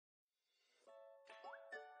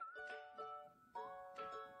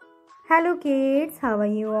Hello kids, how are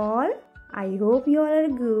you all? I hope you all are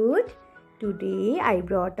good. Today I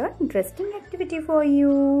brought an interesting activity for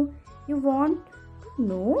you. You want to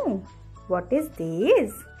know what is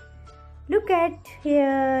this? Look at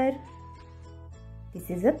here. This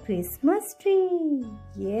is a Christmas tree.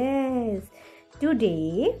 Yes.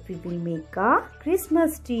 Today we will make a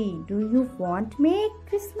Christmas tree. Do you want to make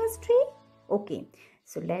Christmas tree? Okay.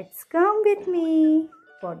 So let's come with me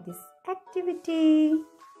for this activity.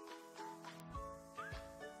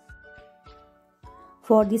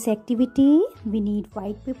 For this activity, we need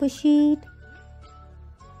white paper sheet,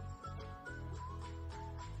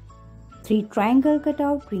 3 triangle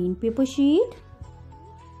cutout green paper sheet,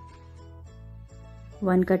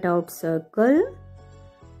 1 cutout circle,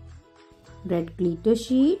 red glitter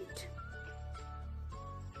sheet,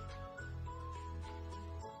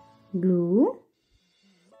 glue,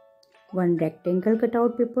 1 rectangle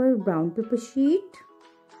cutout paper brown paper sheet.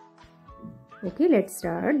 Okay, let's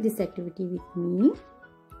start this activity with me.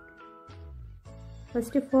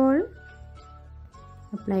 First of all,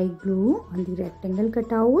 apply glue on the rectangle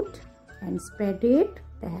cutout and spread it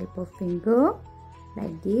with the help of finger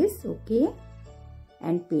like this, okay,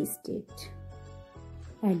 and paste it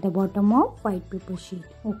at the bottom of white paper sheet.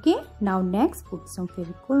 Okay, now next put some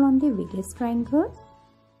Fevicol on the biggest triangle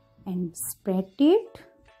and spread it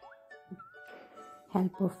with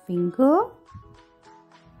help of finger.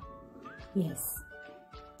 Yes.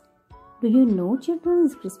 Do you know, children,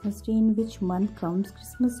 Christmas tree in which month comes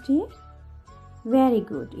Christmas tree? Very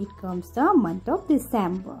good. It comes the month of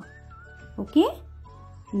December. Okay.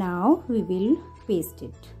 Now we will paste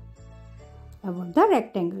it about the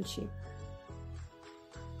rectangle shape.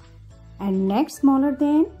 And next, smaller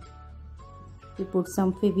than, we put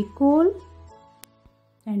some Fevicol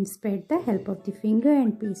and spread the help of the finger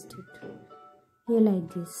and paste it here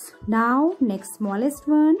like this. Now next smallest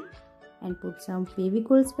one, and put some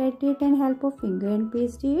Fevicol, spread it and help of finger and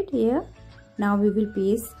paste it here. Now we will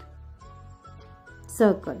paste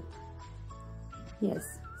circle.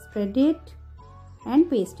 Yes, spread it and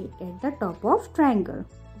paste it at the top of triangle.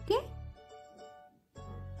 Okay.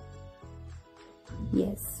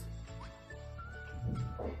 Yes.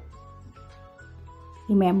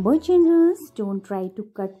 Remember, children, don't try to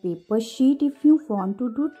cut paper sheet if you want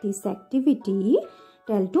to do this activity.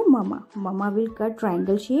 Tell to mama. Mama will cut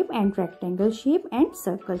triangle shape and rectangle shape and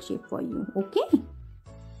circle shape for you. Okay?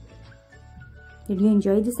 Did you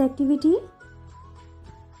enjoy this activity?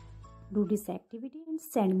 Do this activity and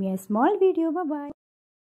send me a small video. Bye-bye.